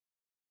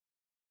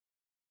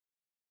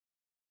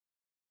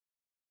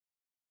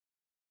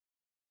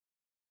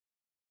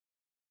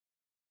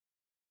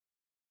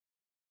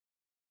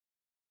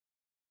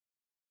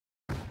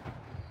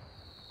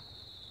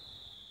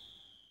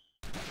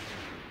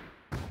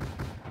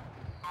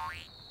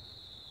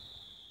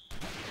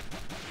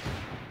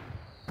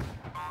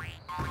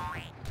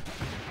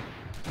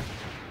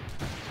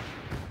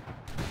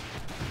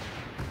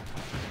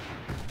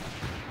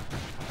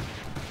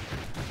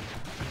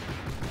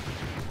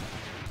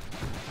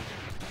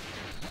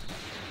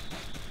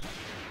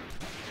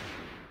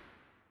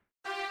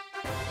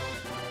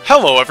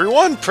Hello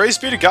everyone, praise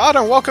be to God,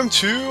 and welcome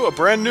to a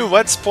brand new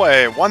Let's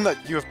Play, one that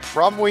you have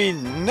probably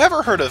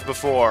never heard of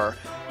before.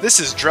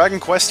 This is Dragon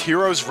Quest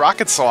Heroes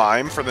Rocket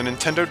Slime for the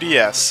Nintendo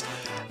DS,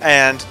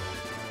 and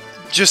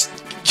just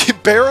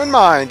bear in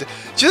mind,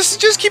 just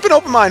keep an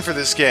open mind for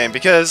this game,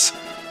 because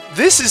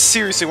this is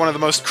seriously one of the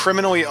most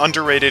criminally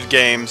underrated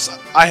games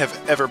I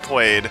have ever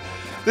played.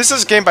 This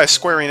is a game by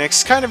Square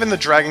Enix, kind of in the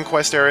Dragon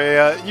Quest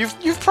area.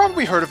 You've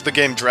probably heard of the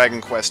game Dragon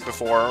Quest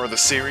before, or the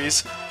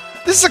series.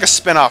 This is like a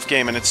spin-off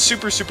game, and it's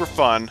super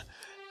fun.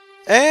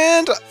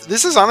 And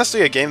this is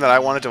honestly a game that I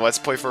wanted to Let's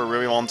Play for a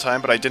really long time,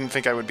 but I didn't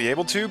think I would be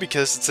able to,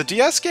 because it's a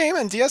DS game,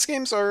 and DS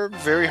games are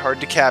very hard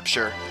to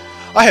capture.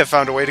 I have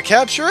found a way to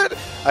capture it.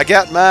 I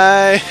got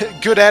my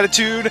good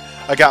attitude,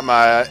 I got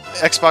my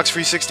Xbox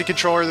 360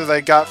 controller that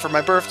I got for my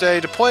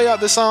birthday to play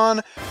this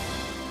on,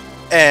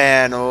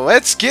 and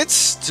let's get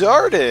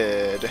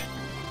started!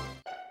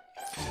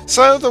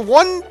 So,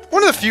 one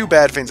of the few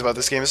bad things about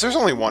this game is there's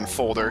only one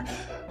folder,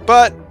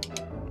 but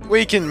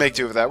we can make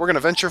do with that. We're going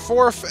to venture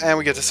forth, and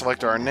we get to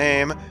select our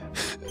name.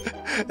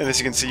 And as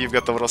you can see, you've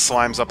got the little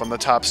slimes up on the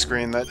top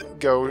screen that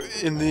go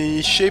in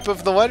the shape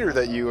of the letter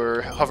that you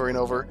are hovering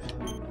over,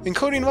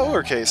 including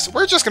lowercase.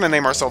 We're just going to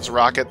name ourselves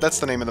Rocket. That's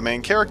the name of the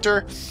main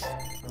character.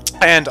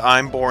 And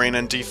I'm boring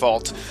and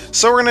default.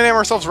 So we're going to name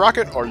ourselves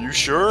Rocket. Are you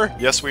sure?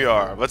 Yes, we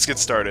are. Let's get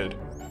started.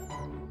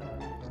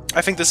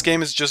 I think this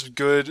game is just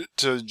good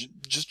to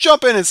just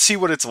jump in and see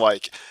what it's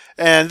like.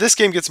 And this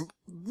game gets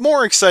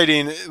more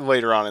exciting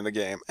later on in the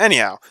game.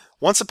 Anyhow,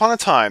 once upon a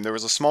time, there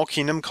was a small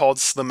kingdom called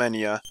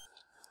Slimenia.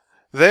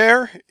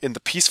 There, in the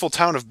peaceful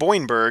town of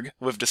Boinberg,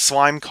 lived a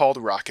slime called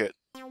Rocket.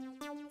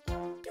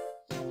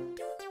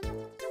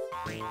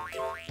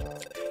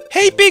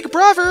 Hey, big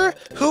brother!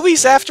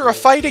 Who's after a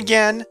fight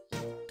again?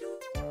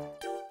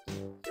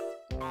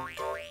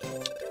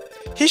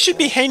 He should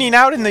be hanging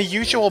out in the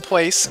usual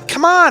place.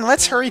 Come on,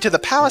 let's hurry to the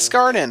palace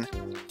garden.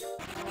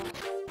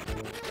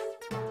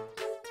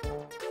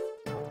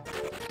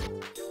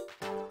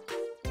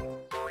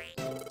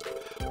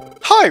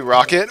 Hi,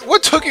 Rocket!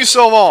 What took you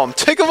so long?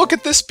 Take a look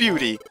at this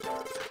beauty!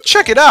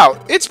 Check it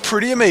out! It's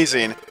pretty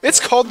amazing! It's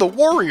called the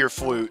Warrior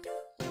Flute!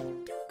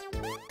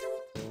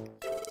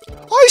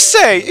 I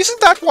say,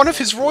 isn't that one of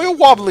His Royal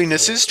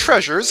Wobbliness's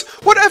treasures?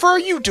 Whatever are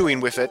you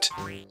doing with it?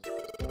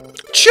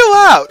 Chill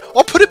out!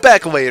 I'll put it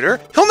back later.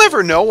 He'll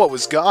never know what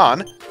was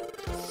gone.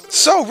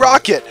 So,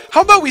 Rocket,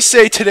 how about we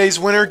say today's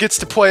winner gets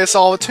to play us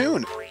all a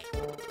tune?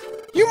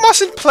 You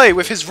mustn't play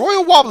with His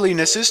Royal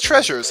Wobbliness's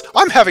treasures.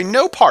 I'm having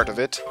no part of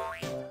it.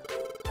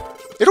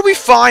 It'll be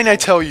fine, I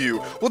tell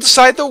you. We'll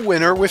decide the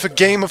winner with a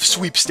game of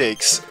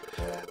sweepstakes.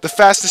 The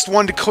fastest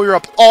one to clear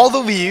up all the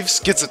leaves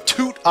gets a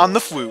toot on the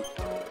flute.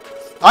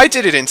 I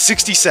did it in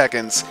 60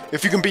 seconds.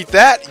 If you can beat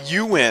that,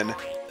 you win.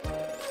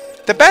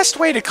 The best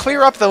way to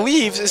clear up the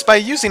leaves is by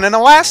using an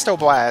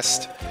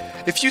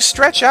Elastoblast. If you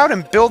stretch out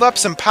and build up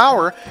some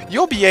power,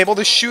 you'll be able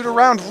to shoot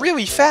around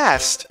really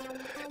fast.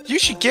 You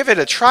should give it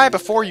a try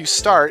before you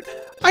start.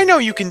 I know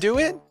you can do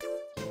it.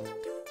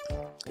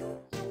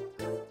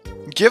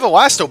 Give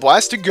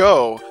Elastoblast a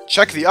go.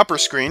 Check the upper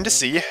screen to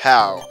see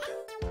how.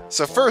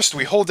 So first,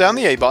 we hold down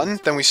the A button,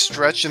 then we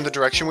stretch in the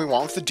direction we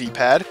want with the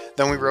D-pad,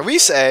 then we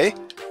release A,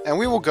 and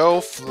we will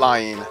go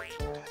flying.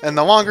 And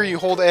the longer you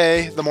hold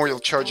A, the more you'll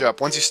charge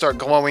up. Once you start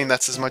glowing,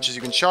 that's as much as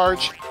you can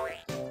charge.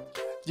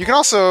 You can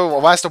also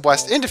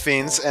Elastoblast into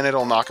fiends, and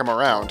it'll knock them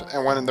around.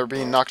 And when they're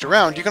being knocked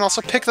around, you can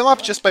also pick them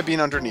up just by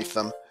being underneath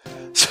them.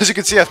 So as you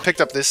can see, I've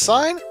picked up this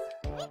sign,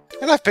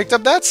 and I've picked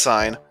up that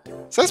sign.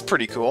 So that's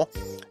pretty cool.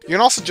 You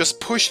can also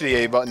just push the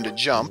A button to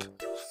jump,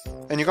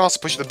 and you can also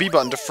push the B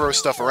button to throw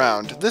stuff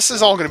around. This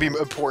is all going to be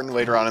important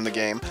later on in the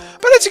game,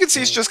 but as you can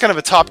see, it's just kind of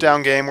a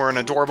top-down game where an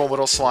adorable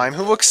little slime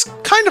who looks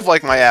kind of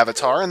like my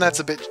avatar, and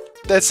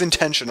that's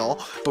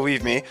intentional,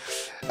 believe me.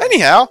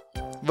 Anyhow,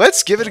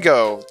 let's give it a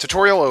go.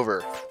 Tutorial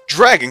over.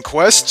 Dragon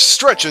Quest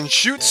Stretch and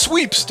Shoot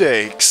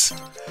Sweepstakes!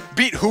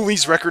 Beat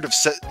Hooli's record of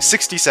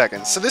 60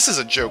 seconds. So this is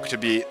a joke to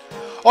beat.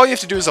 All you have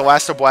to do is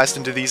Elastoblast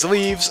into these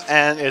leaves,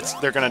 and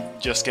they're going to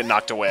just get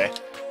knocked away.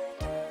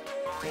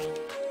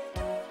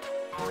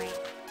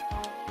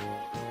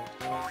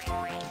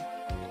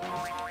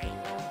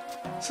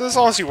 So as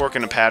long as you work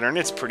in a pattern,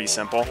 it's pretty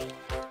simple.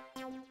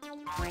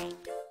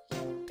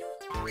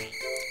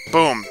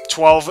 Boom,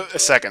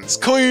 12 seconds.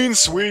 Clean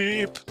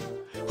sweep!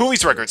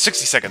 Hooli's record,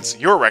 60 seconds.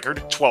 Your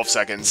record, 12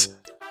 seconds.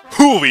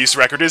 Hooli's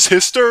record is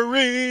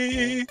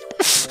history!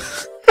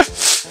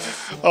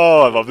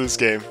 Oh, I love this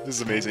game. This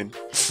is amazing.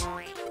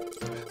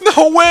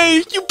 No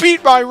way! You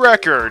beat my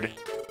record!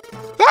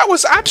 That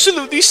was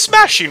absolutely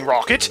smashing,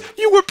 Rocket!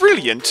 You were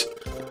brilliant!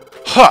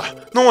 Huh,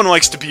 no one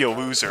likes to be a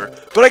loser,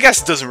 but I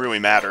guess it doesn't really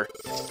matter.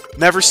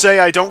 Never say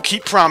I don't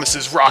keep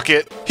promises,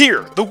 Rocket.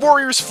 Here, the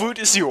Warrior's Flute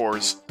is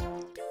yours.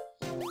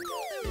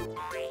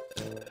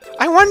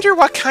 I wonder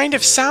what kind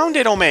of sound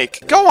it'll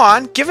make. Go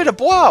on, give it a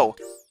blow.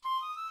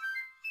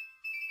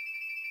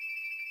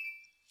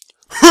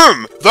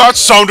 That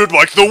sounded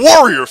like the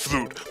Warrior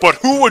Flute, but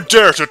who would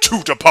dare to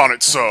toot upon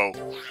it so?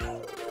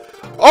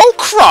 Oh,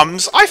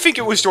 crumbs! I think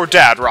it was your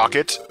dad,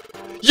 Rocket.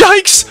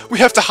 Yikes! We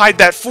have to hide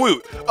that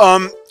flute.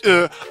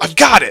 I've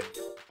got it.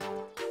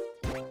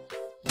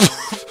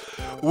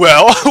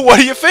 Well, what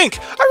do you think?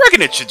 I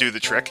reckon it should do the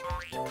trick.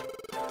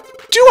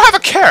 Do have a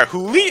care,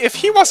 Hooly. If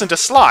he wasn't a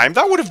slime,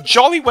 that would have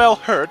jolly well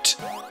hurt.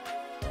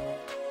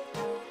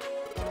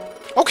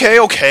 Okay,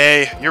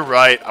 you're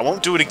right. I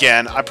won't do it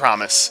again, I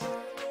promise.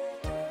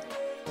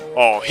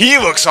 Oh, he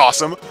looks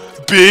awesome.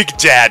 Big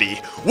Daddy.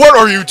 What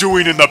are you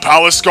doing in the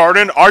palace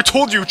garden? I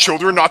told you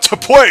children not to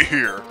play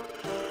here.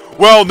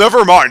 Well,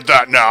 never mind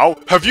that now.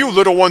 Have you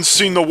little ones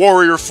seen the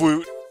warrior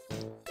flute?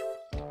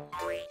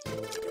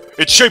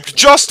 It's shaped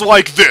just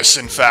like this,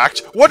 in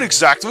fact. What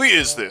exactly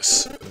is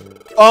this?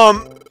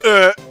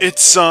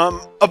 It's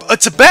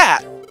a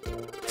bat.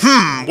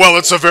 Well,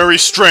 it's a very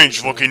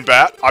strange-looking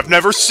bat. I've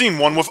never seen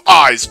one with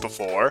eyes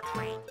before.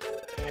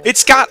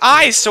 It's got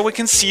eyes so it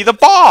can see the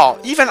ball.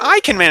 Even I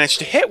can manage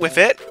to hit with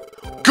it.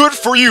 Good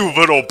for you,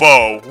 little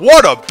Bo.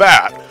 What a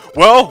bat.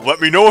 Well, let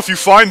me know if you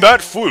find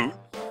that flute.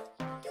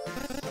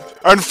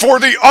 And for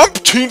the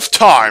umpteenth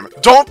time,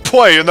 don't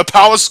play in the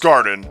palace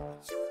garden.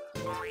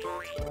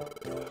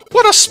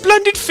 What a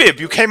splendid fib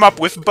you came up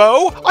with,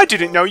 Bo. I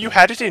didn't know you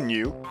had it in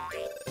you.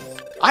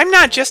 I'm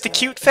not just a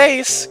cute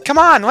face. Come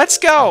on, let's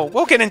go.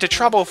 We'll get into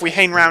trouble if we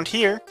hang around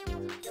here.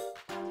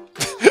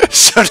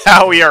 So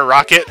now we are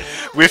Rocket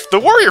with the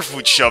warrior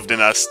flute shoved in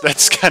us.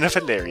 That's kind of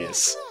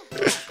hilarious.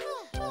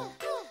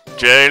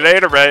 See you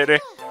later, baby.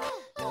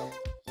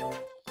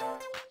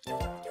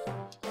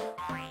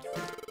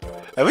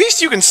 At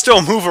least you can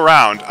still move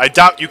around. I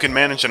doubt you can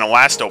manage an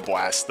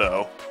Elastoblast,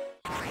 though.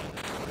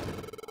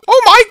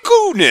 Oh my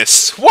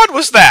goodness! What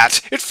was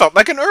that? It felt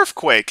like an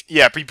earthquake.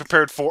 Yeah, be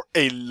prepared for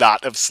a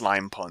lot of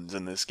slime puns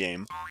in this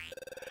game.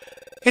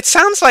 It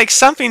sounds like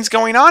something's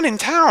going on in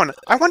town.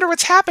 I wonder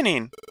what's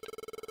happening.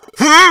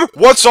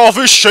 What's all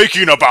this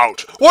shaking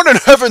about? What in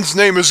heaven's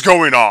name is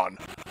going on?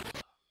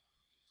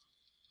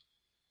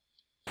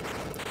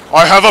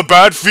 I have a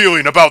bad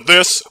feeling about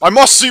this. I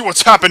must see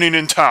what's happening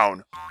in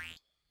town.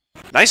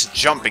 Nice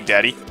jump, Big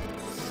Daddy.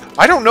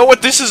 I don't know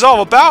what this is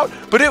all about,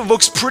 but it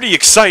looks pretty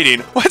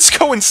exciting. Let's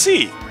go and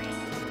see.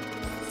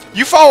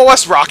 You follow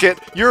us, Rocket.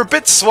 You're a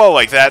bit slow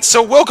like that,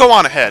 so we'll go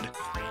on ahead.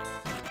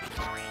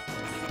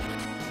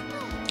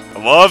 I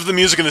love the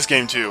music in this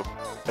game, too.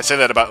 I say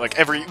that about, like,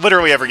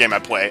 literally every game I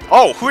play.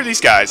 Oh, who are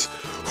these guys?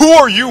 Who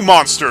are you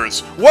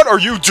monsters? What are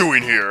you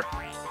doing here?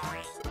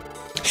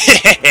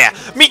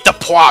 Meet the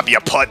Plob, you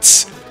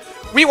putz.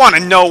 We want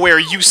to know where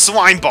you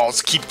slime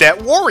balls keep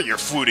that warrior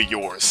flute of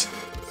yours.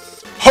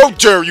 How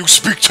dare you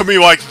speak to me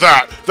like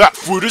that? That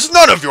flute is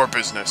none of your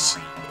business.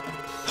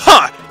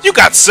 Huh, you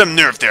got some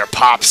nerve there,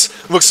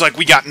 Pops. Looks like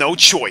we got no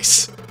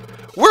choice.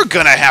 We're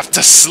gonna have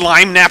to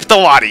slime nap the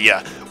lot of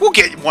ya. We'll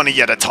get one of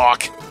ya to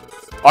talk.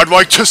 I'd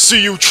like to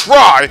see you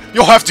try.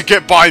 You'll have to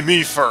get by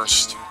me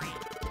first.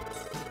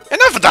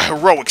 Enough of the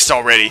heroics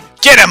already.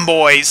 Get him,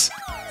 boys.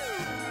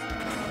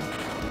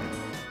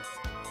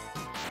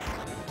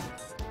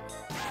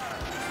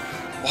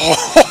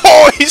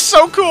 Oh, he's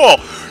so cool!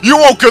 You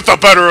won't get the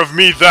better of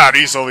me that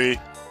easily!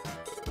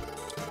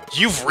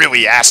 You've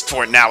really asked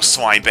for it now,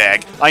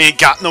 Slimebag. I ain't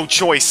got no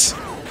choice.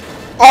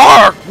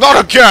 Arr!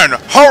 Not again!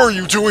 How are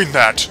you doing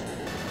that?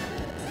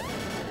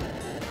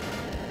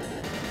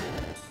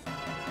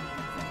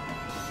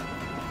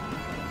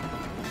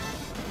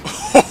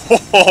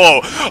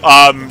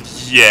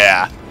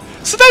 Yeah.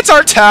 So that's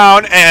our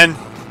town, and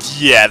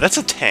yeah, that's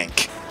a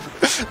tank.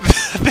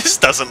 This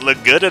doesn't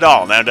look good at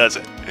all, now does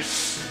it?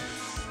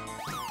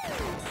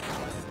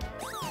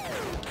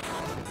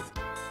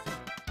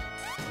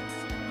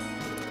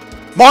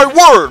 My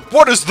word!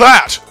 What is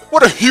that?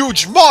 What a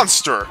huge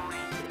monster!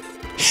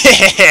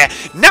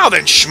 Now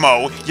then,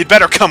 Schmo, you'd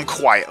better come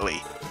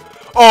quietly.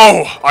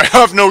 Oh, I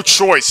have no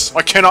choice.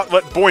 I cannot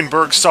let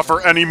Boinberg suffer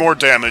any more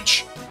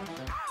damage.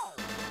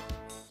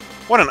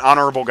 What an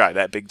honorable guy,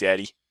 that Big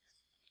Daddy.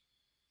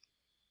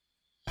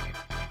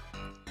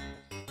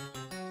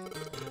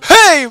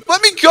 Hey,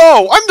 let me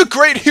go! I'm the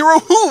great hero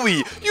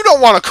Hooly! You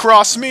don't want to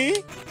cross me!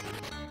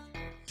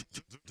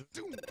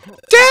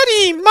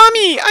 Daddy!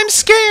 Mommy! I'm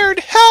scared!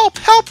 Help!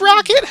 Help,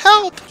 Rocket!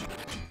 Help!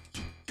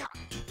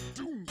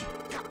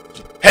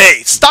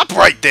 Hey! Stop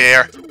right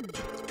there!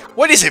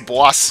 What is it,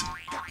 boss?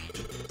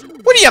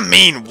 What do you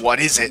mean, what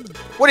is it?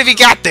 What have you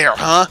got there,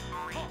 huh?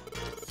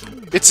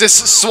 It's this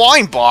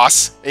slime,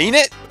 boss, ain't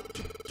it?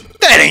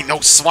 That ain't no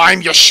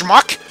slime, you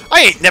schmuck!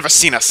 I ain't never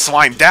seen a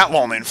slime that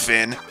long in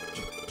Finn.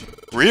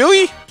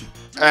 Really?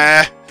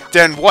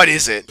 Then what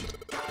is it?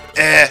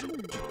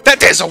 That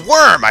there's a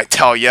worm, I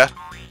tell ya!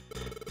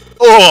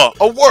 Ugh,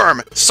 a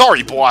worm!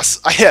 Sorry, boss,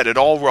 I had it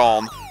all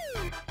wrong.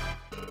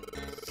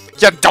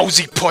 Ya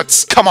dozy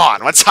puts! Come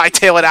on, let's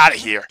hightail it out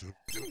of here!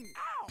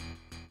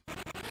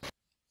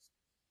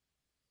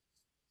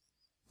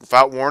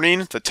 Without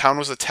warning, the town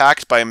was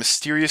attacked by a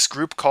mysterious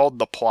group called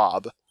the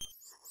Plob.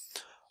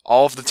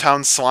 All of the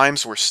town's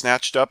slimes were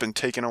snatched up and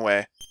taken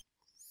away.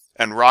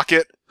 And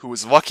Rocket, who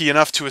was lucky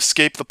enough to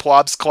escape the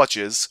Plob's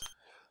clutches,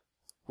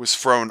 was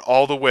thrown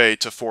all the way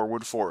to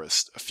Forwood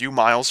Forest, a few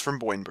miles from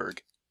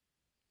Boinberg.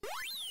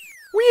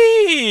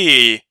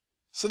 Whee!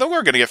 So then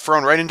we're gonna get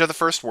thrown right into the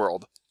first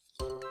world.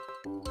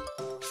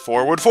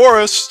 Forward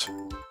Forest!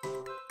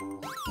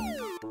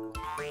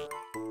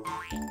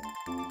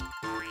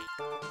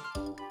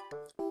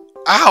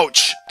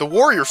 Ouch! The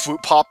warrior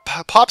flute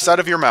pops out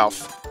of your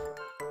mouth.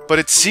 But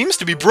it seems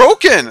to be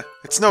broken!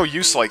 It's no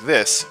use like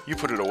this. You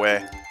put it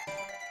away.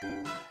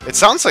 It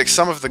sounds like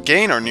some of the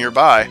gain are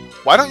nearby.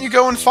 Why don't you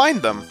go and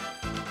find them?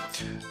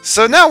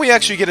 So now we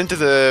actually get into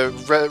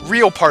the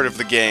real part of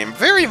the game.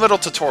 Very little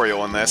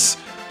tutorial in this.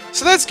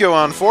 So let's go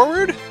on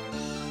forward.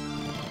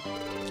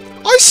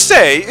 I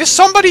say, is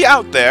somebody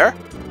out there?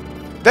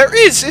 There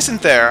is,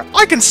 isn't there?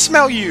 I can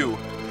smell you.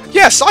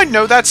 Yes, I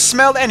know that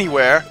smell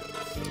anywhere.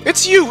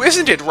 It's you,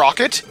 isn't it,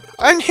 Rocket?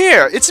 And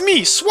here, it's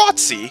me,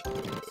 Swatsy.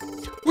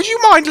 Would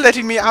you mind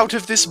letting me out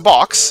of this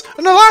box?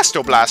 An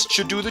Elastoblast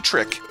should do the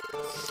trick.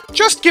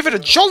 Just give it a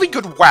jolly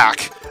good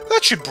whack.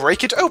 That should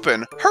break it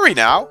open. Hurry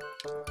now.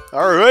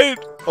 Alright,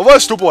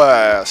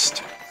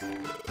 Elastoblast.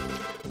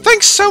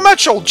 Thanks so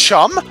much, old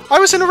chum. I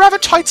was in a rather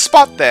tight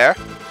spot there.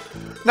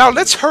 Now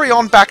let's hurry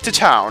on back to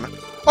town.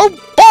 Oh,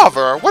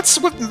 bother! What's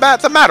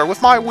the matter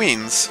with my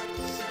wings?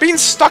 Being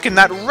stuck in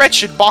that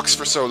wretched box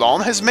for so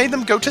long has made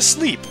them go to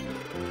sleep.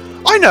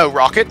 I know,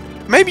 Rocket.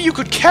 Maybe you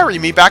could carry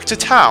me back to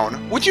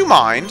town. Would you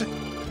mind?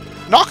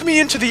 Knock me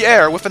into the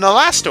air with an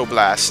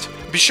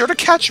Elastoblast. Be sure to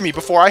catch me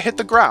before I hit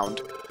the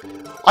ground.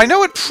 I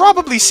know it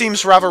probably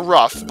seems rather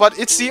rough, but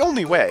it's the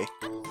only way.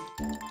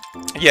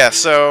 Yeah,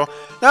 so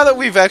now that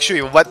we've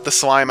actually let the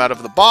slime out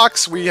of the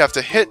box, we have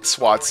to hit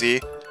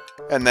Swatsy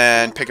and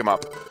then pick him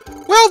up.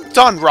 Well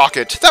done,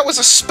 Rocket. That was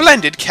a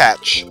splendid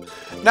catch.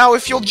 Now,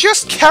 if you'll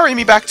just carry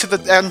me back to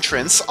the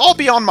entrance, I'll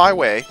be on my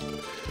way.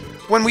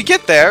 When we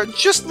get there,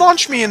 just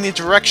launch me in the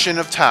direction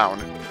of town.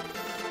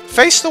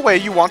 Face the way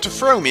you want to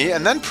throw me,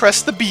 and then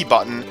press the B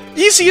button.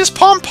 Easy as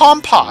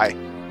pom-pom pie.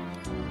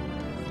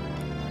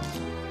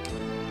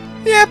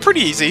 Yeah,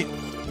 pretty easy.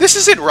 This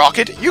is it,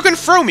 Rocket. You can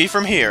throw me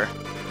from here.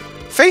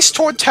 Face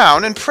toward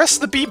town and press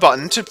the B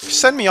button to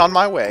send me on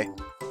my way.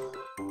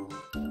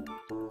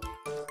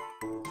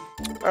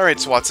 Alright,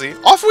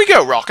 Swatsy. Off we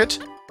go, Rocket!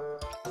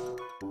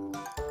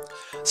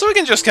 So we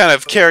can just kind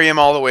of carry him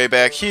all the way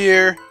back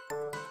here.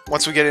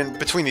 Once we get in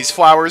between these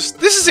flowers.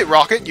 This is it,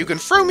 Rocket! You can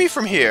throw me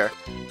from here.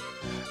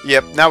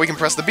 Yep, now we can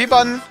press the B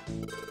button.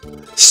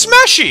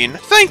 Smashing!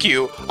 Thank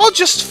you! I'll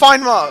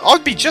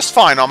be just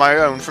fine on my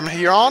own from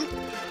here on.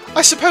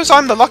 I suppose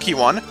I'm the lucky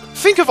one.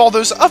 Think of all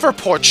those other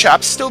poor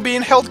chaps still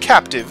being held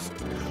captive.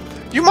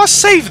 You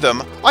must save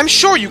them! I'm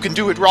sure you can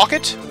do it,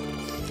 Rocket!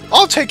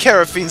 I'll take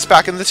care of things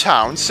back in the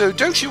town, so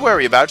don't you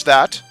worry about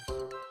that.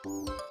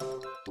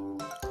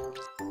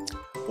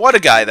 What a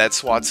guy, that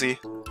Swatsy.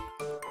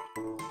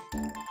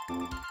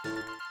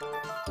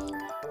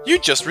 You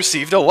just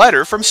received a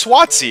letter from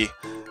Swatsy.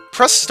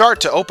 Press Start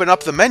to open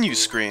up the menu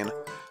screen.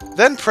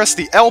 Then press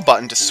the L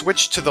button to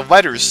switch to the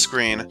letters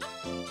screen.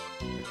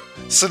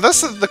 So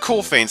this is the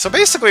cool thing. So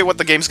basically what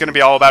the game's going to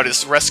be all about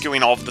is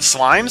rescuing all of the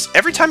slimes.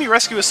 Every time you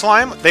rescue a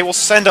slime, they will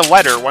send a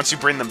letter once you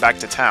bring them back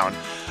to town.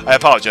 I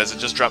apologize, I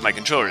just dropped my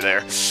controller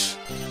there.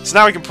 So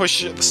now we can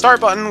push the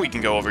start button, we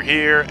can go over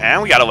here,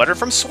 and we got a letter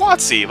from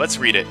Swatsy. Let's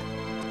read it.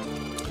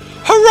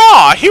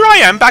 Hurrah! Here I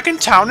am back in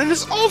town, and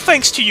it's all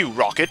thanks to you,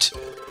 Rocket.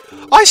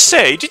 I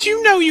say, did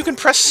you know you can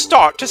press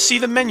Start to see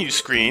the menu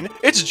screen?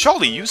 It's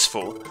jolly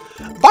useful.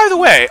 By the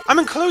way, I'm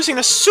enclosing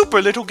a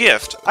super little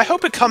gift. I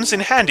hope it comes in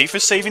handy for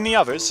saving the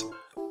others.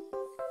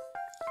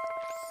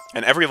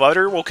 And every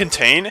letter will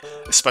contain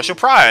a special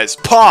prize.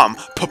 Pom!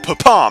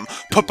 P-p-pom!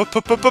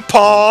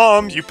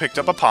 P-p-p-p-pom! You picked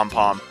up a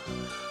pom-pom.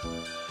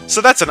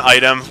 So that's an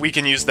item. We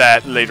can use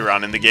that later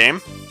on in the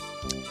game.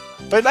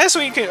 But as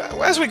we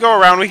go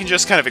around, we can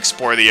just kind of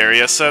explore the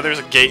area. So there's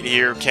a gate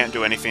here. Can't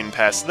do anything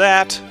past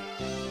that.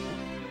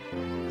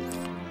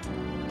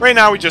 Right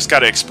now, we just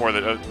gotta explore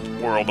the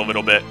world a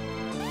little bit.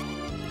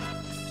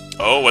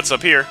 Oh, what's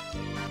up here?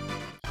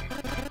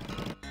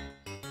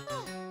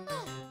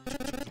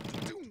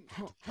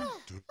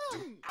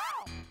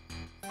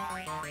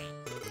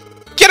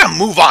 Get a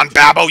move on,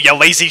 Babbo, you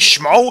lazy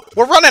schmo!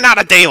 We're running out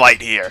of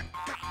daylight here!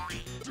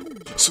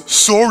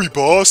 Sorry,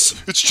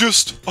 boss. It's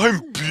just,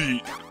 I'm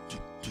beat.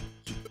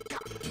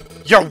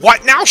 You're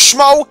what now,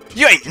 schmo?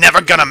 You ain't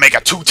never gonna make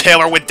a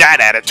two-tailer with that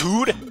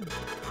attitude!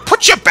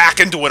 Put your back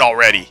into it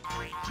already!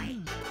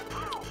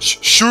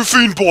 Sure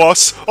thing,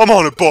 boss. I'm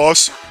on it,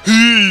 boss.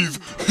 Heave!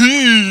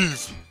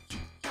 Heave!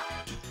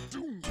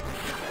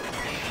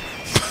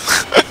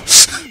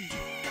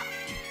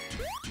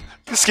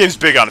 This game's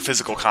big on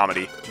physical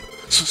comedy.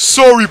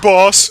 Sorry,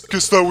 boss.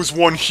 Guess that was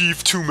one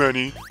heave too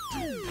many.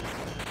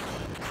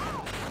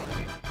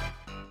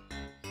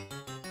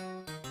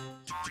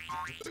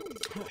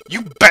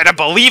 You better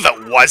believe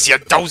it was, you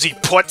dozy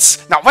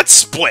puts! Now let's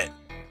split!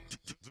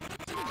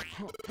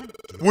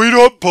 Wait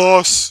up,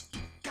 boss.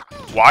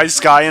 Wise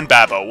Guy and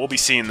Babbo. We'll be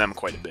seeing them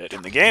quite a bit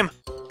in the game.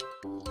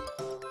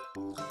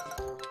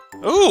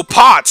 Ooh,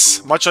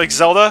 pots! Much like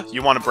Zelda,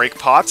 you want to break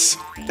pots?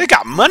 They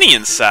got money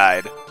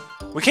inside!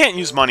 We can't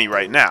use money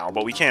right now,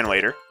 but we can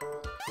later.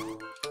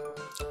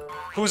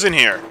 Who's in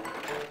here?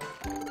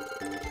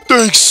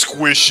 Thanks,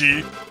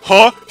 Squishy.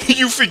 Huh?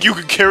 You think you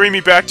can carry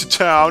me back to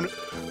town?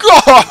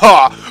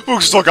 Gah!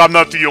 Looks like I'm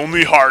not the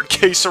only hard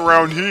case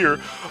around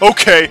here.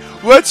 Okay,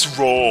 let's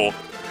roll.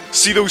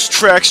 See those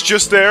tracks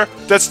just there?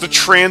 That's the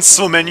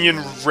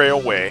Trans-Slamenian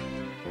Railway.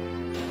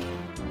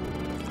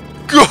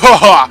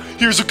 Gah!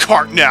 Here's a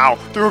cart now.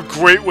 They're a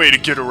great way to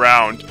get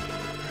around.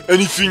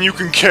 Anything you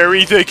can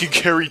carry, they can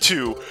carry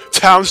too.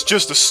 Town's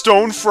just a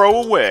stone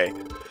throw away.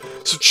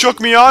 So chuck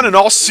me on and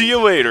I'll see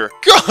you later.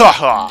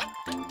 Gah!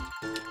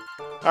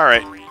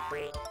 Alright.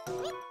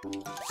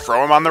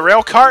 Throw him on the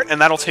rail cart, and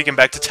that'll take him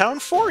back to town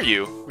for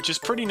you, which is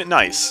pretty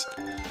nice.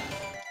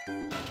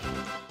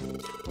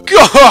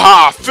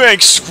 Gah!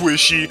 Thanks,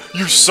 Squishy.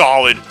 You're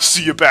solid.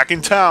 See you back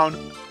in town.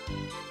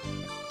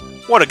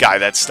 What a guy,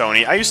 that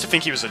Stony. I used to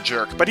think he was a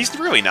jerk, but he's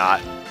really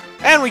not.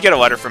 And we get a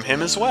letter from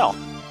him as well.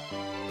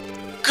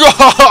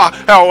 Gah!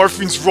 How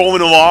everything's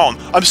rolling along.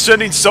 I'm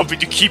sending something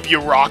to keep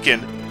you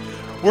rocking.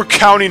 We're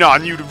counting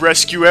on you to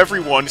rescue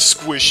everyone,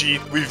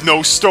 Squishy. Leave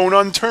no stone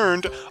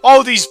unturned.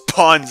 All these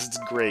puns, it's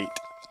great.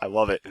 I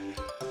love it.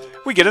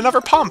 We get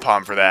another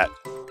pom-pom for that.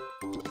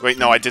 Wait,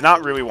 no, I did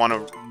not really want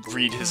to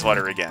read his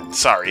letter again.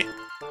 Sorry.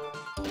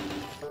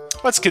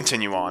 Let's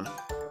continue on.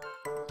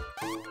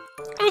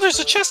 Oh, there's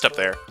a chest up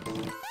there.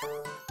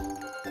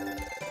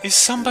 Is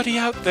somebody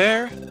out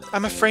there?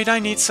 I'm afraid I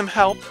need some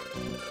help.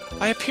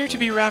 I appear to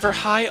be rather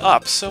high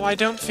up, so I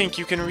don't think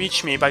you can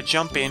reach me by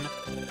jumping.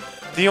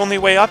 The only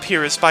way up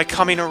here is by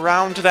coming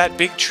around that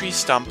big tree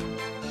stump.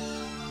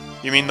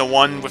 You mean the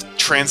one with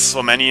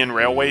Trans-Slamenian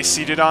Railway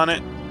seated on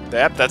it?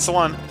 Yep, that's the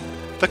one.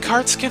 The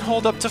carts can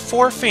hold up to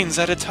 4 things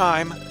at a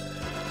time.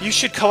 You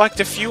should collect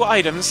a few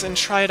items and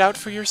try it out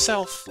for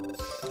yourself.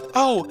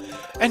 Oh,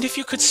 and if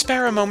you could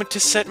spare a moment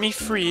to set me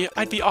free,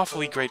 I'd be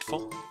awfully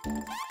grateful.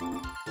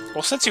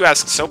 Well, since you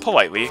asked so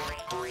politely,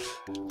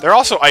 there are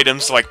also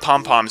items like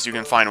pom-poms you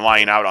can find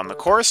lying out on the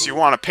course. You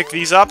want to pick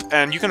these up,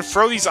 and you can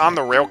throw these on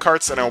the rail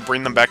carts, and it'll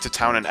bring them back to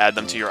town and add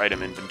them to your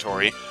item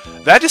inventory.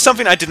 That is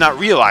something I did not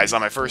realize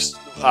on my first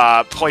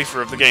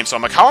playthrough of the game. So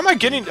I'm like, how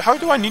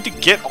do I need to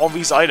get all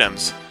these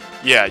items?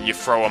 Yeah, you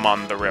throw them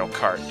on the rail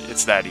cart.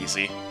 It's that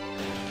easy.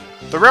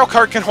 The rail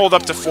cart can hold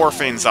up to 4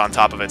 things on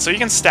top of it, so you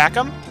can stack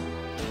them.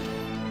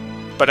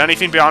 But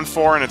anything beyond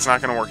 4, and it's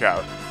not going to work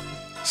out.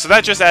 So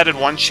that just added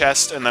 1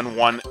 chest and then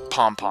 1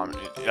 pom-pom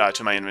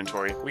to my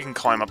inventory. We can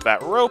climb up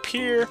that rope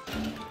here.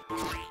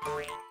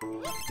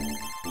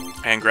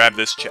 And grab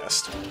this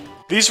chest.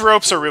 These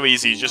ropes are really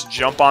easy. You just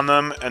jump on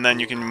them, and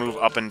then you can move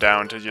up and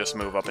down to just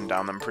move up and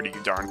down them pretty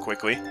darn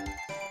quickly.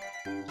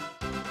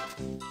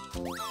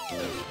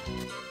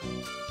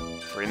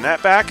 Bring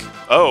that back.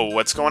 Oh,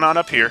 what's going on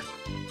up here?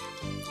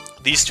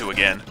 These two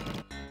again.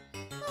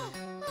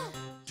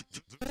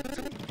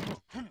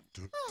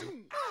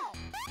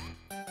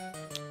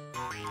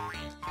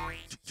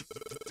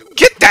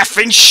 Get that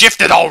thing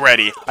shifted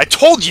already! I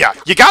told ya!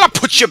 You gotta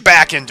put your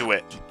back into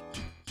it!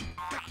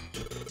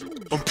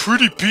 I'm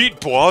pretty beat,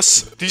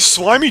 boss. These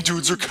slimy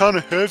dudes are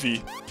kinda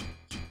heavy.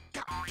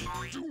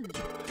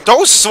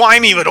 Those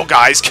slimy little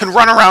guys can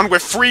run around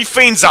with 3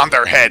 things on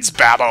their heads,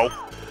 Babbo!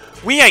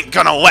 We ain't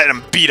gonna let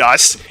them beat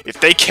us! If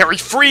they carry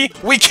 3,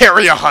 we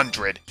carry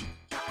 100!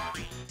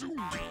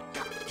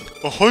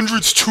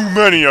 100's too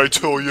many, I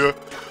tell ya.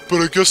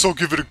 But I guess I'll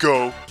give it a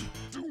go.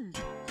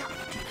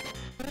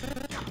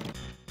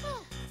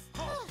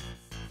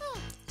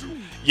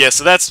 Yeah,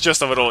 so that's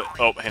just a little...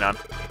 Oh, hang on.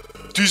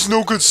 These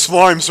no-good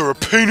slimes are a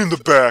pain in the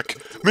back.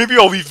 Maybe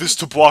I'll leave this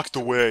to block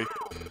the way.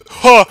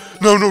 Ha!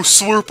 Now no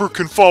slurper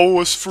can follow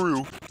us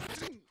through.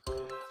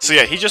 So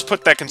yeah, he just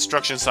put that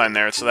construction sign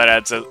there, so that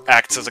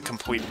acts as a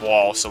complete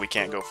wall, so we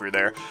can't go through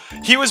there.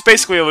 He was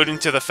basically alluding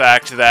to the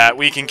fact that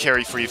we can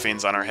carry 3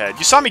 things on our head.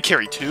 You saw me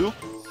carry 2,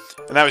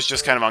 and that was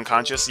just kind of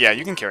unconscious. Yeah,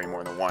 you can carry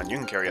more than 1. You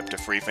can carry up to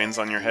 3 things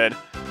on your head.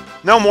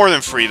 No more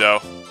than 3,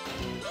 though.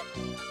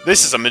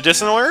 This is a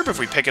medicinal herb. If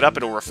we pick it up,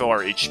 it'll refill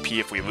our HP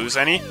if we lose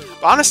any.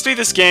 But honestly,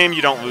 this game,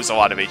 you don't lose a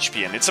lot of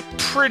HP, and it's a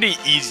pretty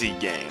easy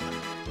game.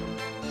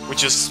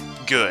 Which is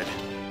good.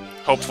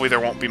 Hopefully there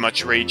won't be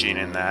much raging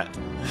in that.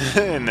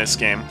 In this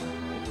game.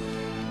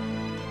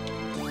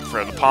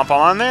 Throw the pom-pom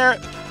on there.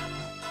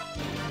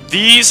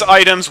 These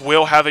items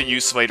will have a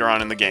use later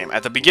on in the game.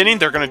 At the beginning,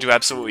 they're going to do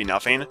absolutely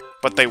nothing,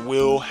 but they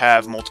will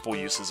have multiple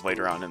uses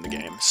later on in the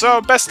game. So,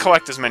 best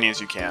collect as many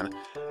as you can.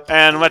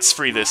 And let's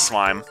free this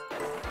slime.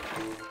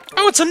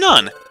 Oh, it's a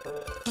nun!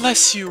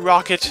 Bless you,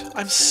 Rocket.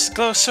 I'm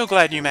so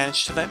glad you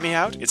managed to let me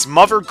out. It's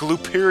Mother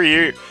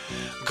Glooperior.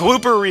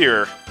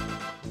 Glooperior.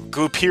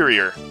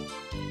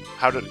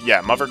 Yeah,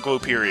 Mother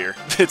Glooperior.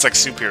 It's like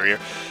superior.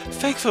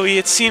 Thankfully,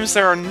 it seems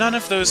there are none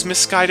of those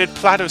misguided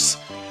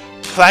Platiosi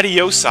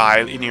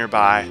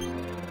nearby.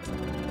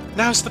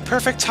 Now's the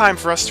perfect time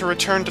for us to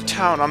return to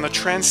town on the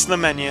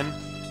Trans-Slamenian.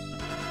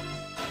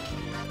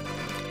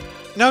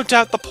 No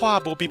doubt the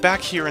Plob will be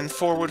back here in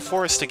Thorwood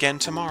Forest again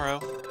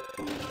tomorrow.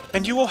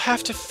 And you will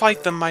have to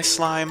fight them, my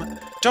slime.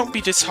 Don't be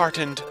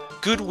disheartened.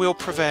 Good will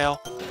prevail.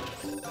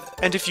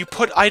 And if you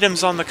put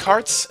items on the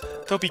carts,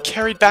 they'll be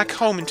carried back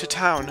home into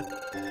town.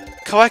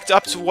 Collect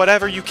up to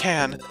whatever you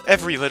can.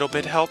 Every little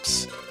bit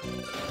helps.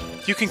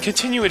 You can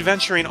continue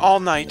adventuring all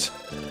night,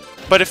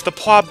 but if the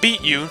Plob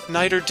beat you,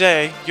 night or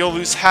day, you'll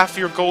lose half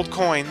your gold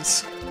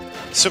coins.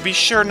 So be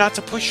sure not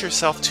to push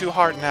yourself too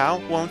hard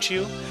now, won't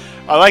you?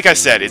 Like I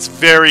said, it's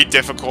very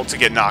difficult to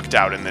get knocked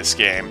out in this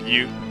game.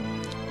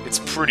 It's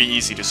pretty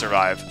easy to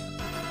survive.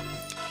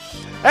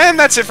 And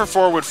that's it for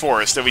Forwood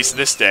Forest, at least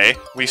this day.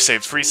 We've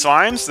saved 3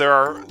 slimes. There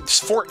are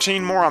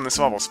 14 more on this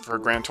level for a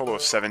grand total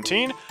of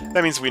 17.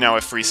 That means we now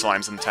have 3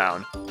 slimes in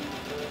town.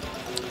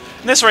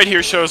 And this right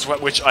here shows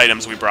which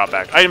items we brought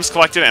back. Items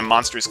collected and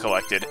monsters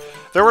collected.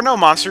 There were no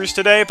monsters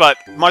today, but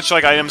much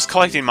like items,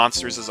 collecting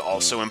monsters is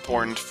also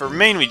important for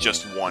mainly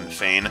just one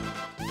thing.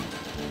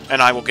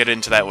 And I will get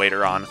into that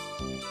later on.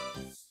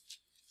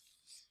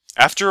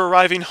 After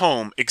arriving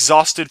home,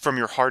 exhausted from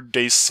your hard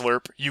day's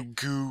slurp, you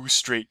goo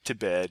straight to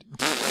bed.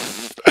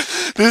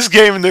 This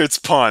game and its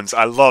puns,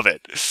 I love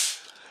it.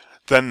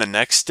 Then the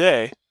next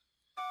day...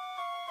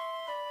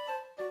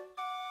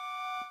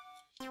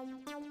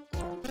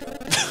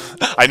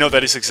 I know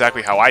that is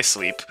exactly how I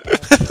sleep.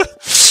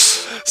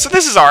 So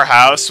this is our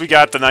house. We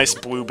got the nice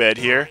blue bed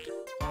here.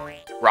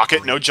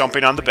 Rocket, no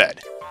jumping on the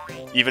bed.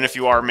 Even if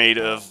you are made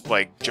of,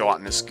 like,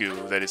 gelatinous goo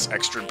that is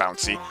extra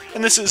bouncy.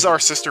 And this is our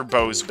sister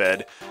Bo's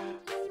bed.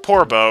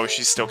 Poor Bo,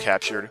 she's still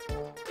captured.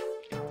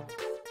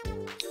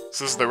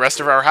 So this is the rest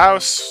of our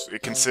house.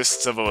 It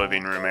consists of a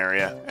living room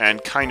area,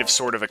 and kind of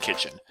sort of a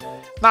kitchen.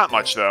 Not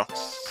much, though.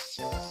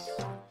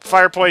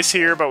 Fireplace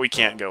here, but we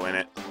can't go in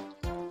it.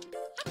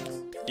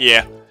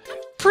 Yeah,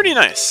 pretty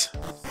nice.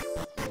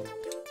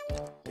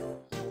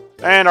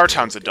 And our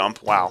town's a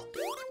dump, wow.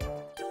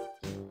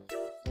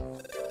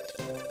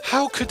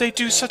 How could they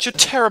do such a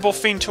terrible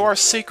thing to our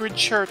sacred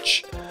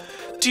church?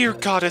 Dear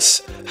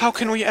goddess, how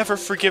can we ever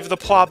forgive the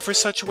Plob for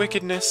such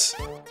wickedness?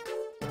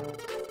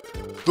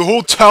 The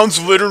whole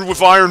town's littered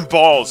with iron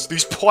balls.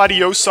 These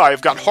Platyosi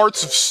have got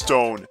hearts of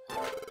stone.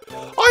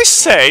 I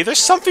say, there's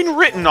something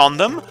written on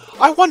them.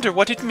 I wonder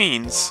what it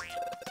means.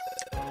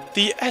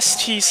 The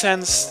ST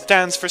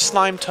stands for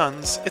slime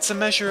tons. It's a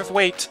measure of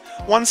weight.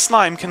 One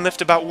slime can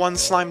lift about 1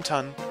 slime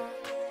ton.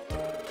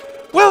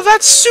 Well,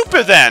 that's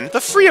super then!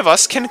 The 3 of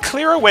us can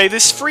clear away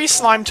this free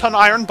slime ton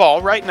iron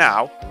ball right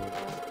now.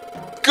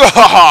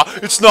 Gah!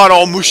 It's not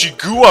all mushy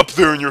goo up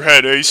there in your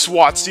head, eh,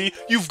 Swatsy?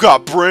 You've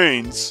got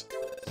brains.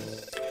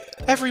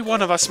 Every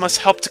one of us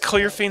must help to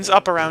clear things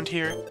up around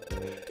here.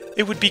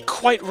 It would be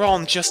quite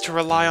wrong just to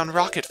rely on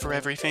Rocket for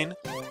everything.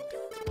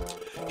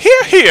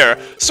 Hear, hear!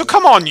 So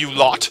come on, you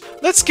lot!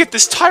 Let's get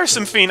this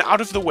tiresome thing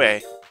out of the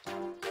way.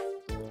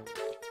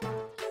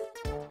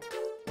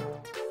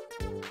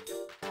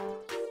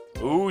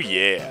 Ooh,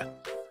 yeah.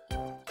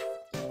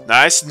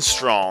 Nice and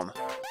strong.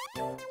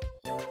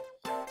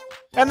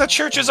 And the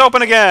church is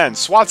open again!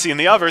 Swatsy and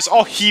the others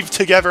all heaved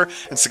together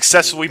and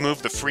successfully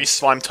moved the free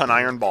slime ton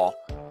iron ball.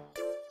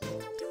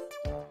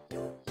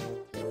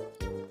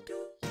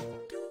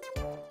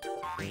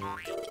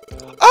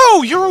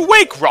 Oh, you're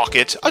awake,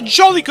 Rocket! A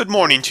jolly good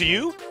morning to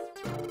you!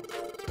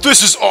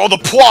 This is all the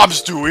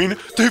Plob's doing!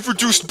 They've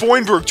reduced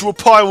Boinberg to a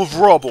pile of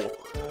rubble!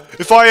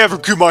 If I ever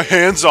get my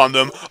hands on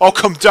them, I'll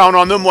come down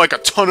on them like a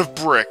ton of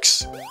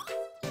bricks!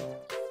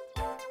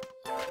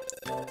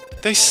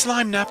 They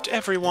slime-napped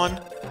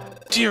everyone.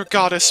 Dear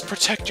goddess,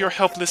 protect your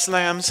helpless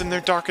lambs in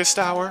their darkest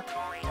hour.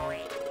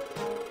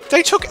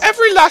 They took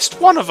every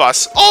last one of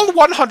us, all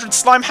 100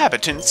 slime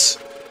habitants!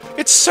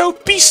 It's so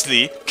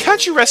beastly!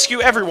 Can't you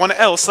rescue everyone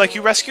else like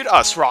you rescued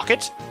us,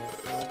 Rocket?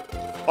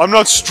 I'm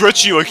not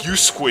stretchy like you,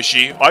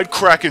 Squishy. I'd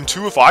crack in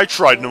too if I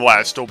tried an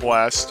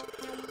Elastoblast.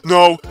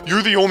 No,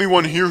 you're the only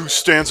one here who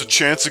stands a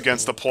chance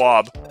against the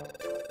Plob.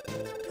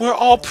 We're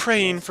all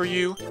praying for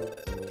you.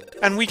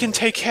 And we can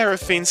take care of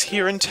things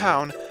here in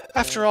town.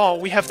 After all,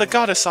 we have the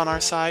goddess on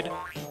our side.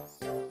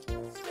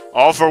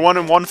 All for one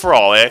and one for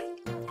all, eh?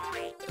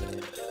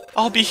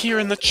 I'll be here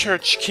in the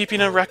church,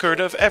 keeping a record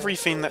of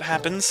everything that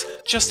happens,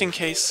 just in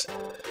case.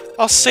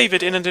 I'll save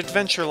it in an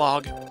adventure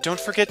log. Don't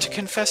forget to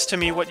confess to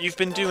me what you've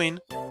been doing.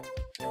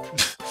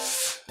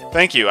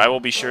 Thank you, I will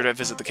be sure to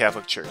visit the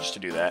Catholic Church to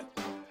do that.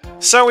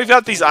 So we've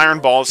got these iron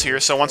balls here,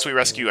 so once we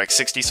rescue like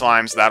 60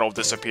 slimes, that'll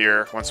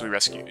disappear. Once we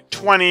rescue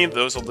 20,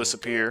 those will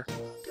disappear.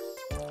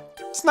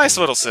 It's a nice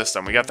little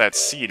system. We got that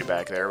seed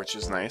back there, which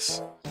is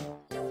nice.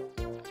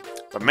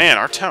 But man,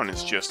 our town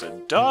is just a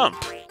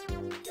dump.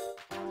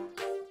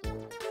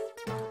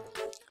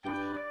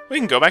 We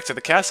can go back to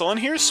the castle, and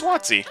here's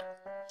Swatsy.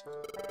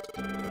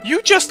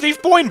 You just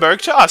leave Boinberg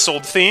to us,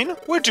 old thing.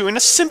 We're doing a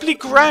simply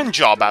grand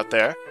job out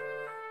there.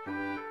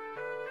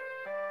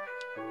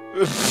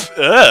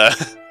 The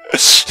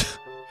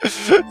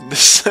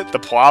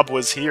Plob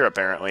was here,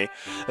 apparently.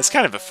 That's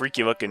kind of a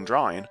freaky-looking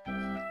drawing.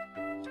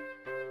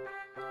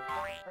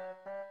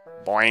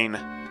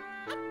 Boing.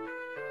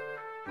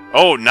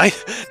 Oh,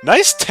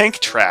 nice tank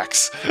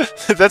tracks.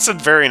 That's a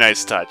very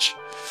nice touch.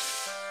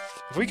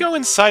 If we go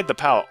inside the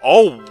palace...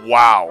 Oh,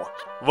 wow.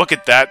 Look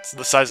at that,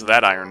 the size of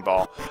that iron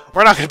ball.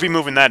 We're not going to be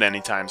moving that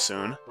anytime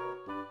soon.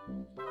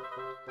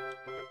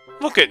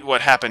 Look at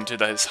what happened to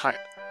his high...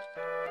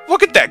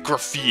 Look at that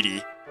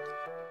graffiti!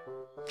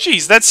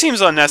 Jeez, that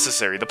seems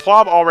unnecessary. The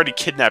Plob already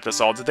kidnapped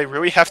us all. Did they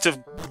really have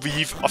to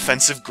leave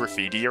offensive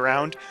graffiti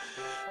around?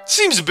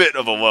 Seems a bit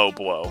of a low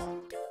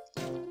blow.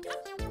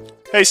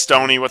 Hey,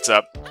 Stony, what's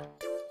up?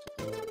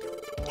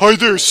 Hi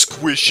there,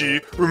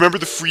 Squishy. Remember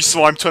the free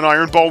Slime Ton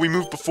Iron Ball we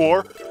moved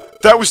before?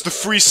 That was the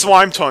free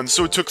Slime Ton,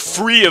 so it took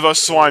 3 of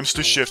us slimes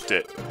to shift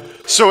it.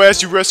 So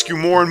as you rescue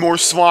more and more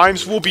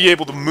slimes, we'll be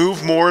able to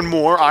move more and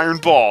more iron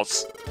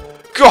balls.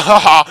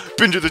 Gahaha!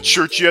 Been to the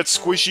church yet,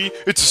 Squishy?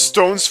 It's a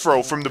stone's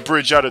throw from the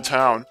bridge out of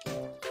town.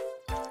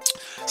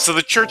 So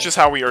the church is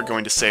how we are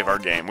going to save our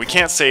game. We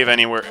can't save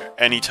anywhere,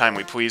 anytime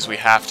we please. We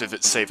have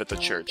to save at the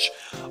church.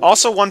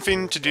 Also, one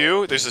thing to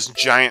do, there's this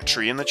giant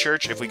tree in the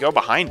church. If we go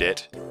behind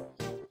it,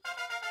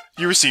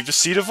 you received a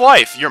Seed of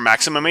Life. Your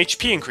maximum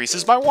HP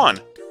increases by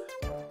 1.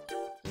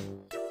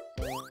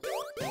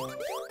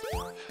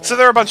 So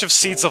there are a bunch of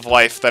Seeds of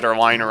Life that are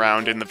lying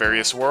around in the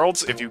various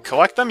worlds. If you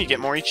collect them, you get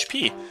more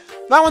HP.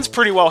 That one's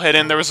pretty well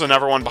hidden. There was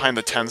another one behind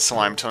the 10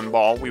 Slime Ton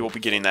Ball. We will be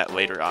getting that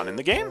later on in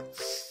the game.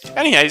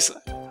 Anyways,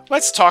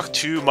 let's talk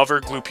to Mother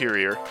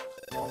Gluperior.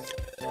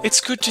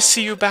 It's good to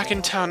see you back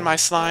in town, my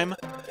slime.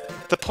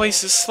 The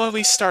place is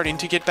slowly starting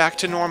to get back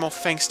to normal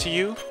thanks to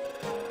you.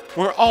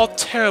 We're all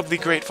terribly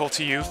grateful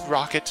to you,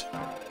 Rocket.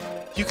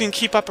 You can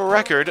keep up a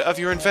record of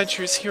your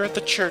adventures here at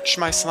the church,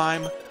 my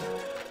slime.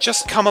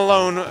 Just come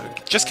along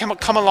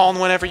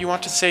whenever you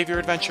want to save your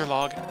adventure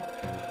log.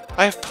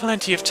 I have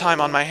plenty of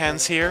time on my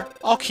hands here.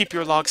 I'll keep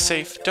your log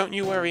safe, don't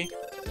you worry.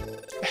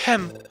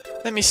 Ahem,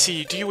 let me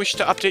see, do you wish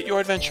to update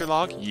your adventure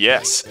log?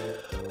 Yes.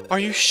 Are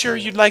you sure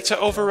you'd like to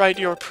overwrite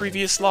your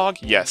previous log?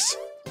 Yes.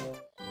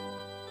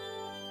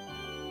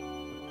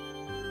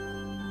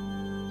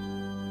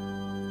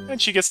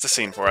 And she gets the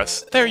scene for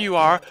us. There you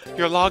are.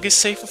 Your log is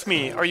safe with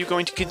me. Are you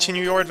going to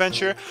continue your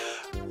adventure?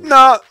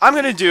 No, I'm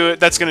going to do it.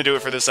 That's going to do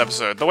it for this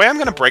episode. The way I'm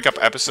going to break up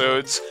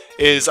episodes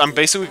is I'm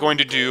basically going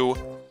to do...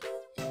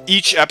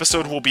 Each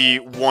episode will be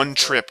one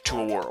trip to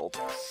a world.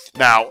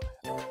 Now,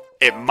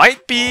 it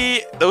might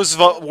be those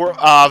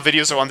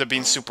videos will end up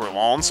being super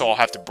long, so I'll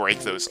have to break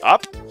those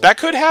up. That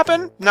could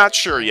happen. Not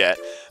sure yet.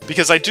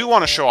 Because I do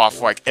want to show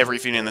off, like,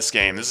 everything in this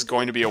game. This is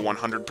going to be a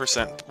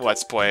 100%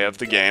 Let's Play of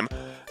the game.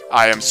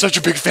 I am such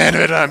a big fan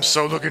of it, and I'm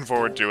so looking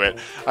forward to it.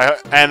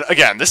 And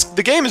again,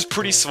 the game is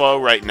pretty slow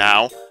right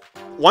now.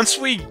 Once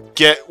we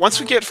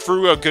get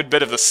through a good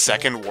bit of the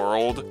second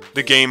world,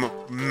 the game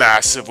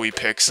massively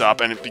picks up,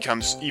 and it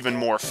becomes even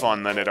more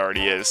fun than it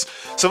already is.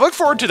 So look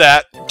forward to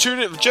that.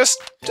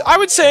 I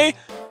would say,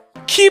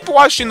 keep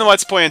watching the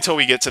Let's Play until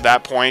we get to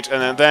that point,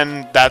 and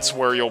then that's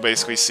where you'll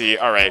basically see,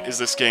 alright, is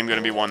this game going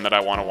to be one that I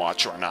want to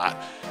watch or not?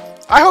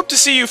 I hope to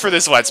see you for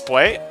this Let's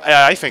Play.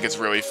 I think it's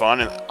really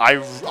fun, and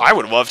I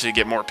would love to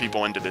get more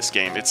people into this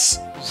game. It's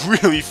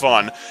really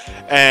fun.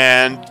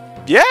 And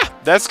yeah,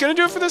 that's going to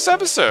do it for this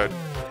episode.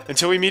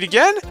 Until we meet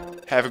again,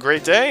 have a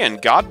great day,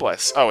 and God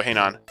bless. Oh, hang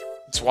on.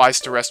 It's wise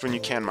to rest when you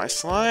can, my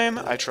slime.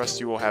 I trust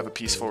you will have a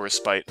peaceful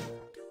respite.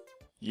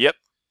 Yep.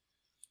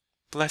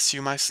 Bless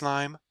you, my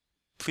slime.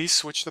 Please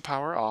switch the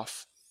power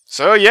off.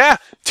 So yeah,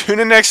 tune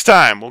in next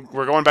time.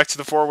 We're going back to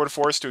the Forward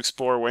Forest to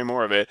explore way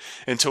more of it.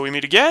 Until we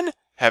meet again,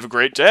 have a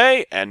great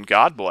day, and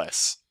God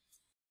bless.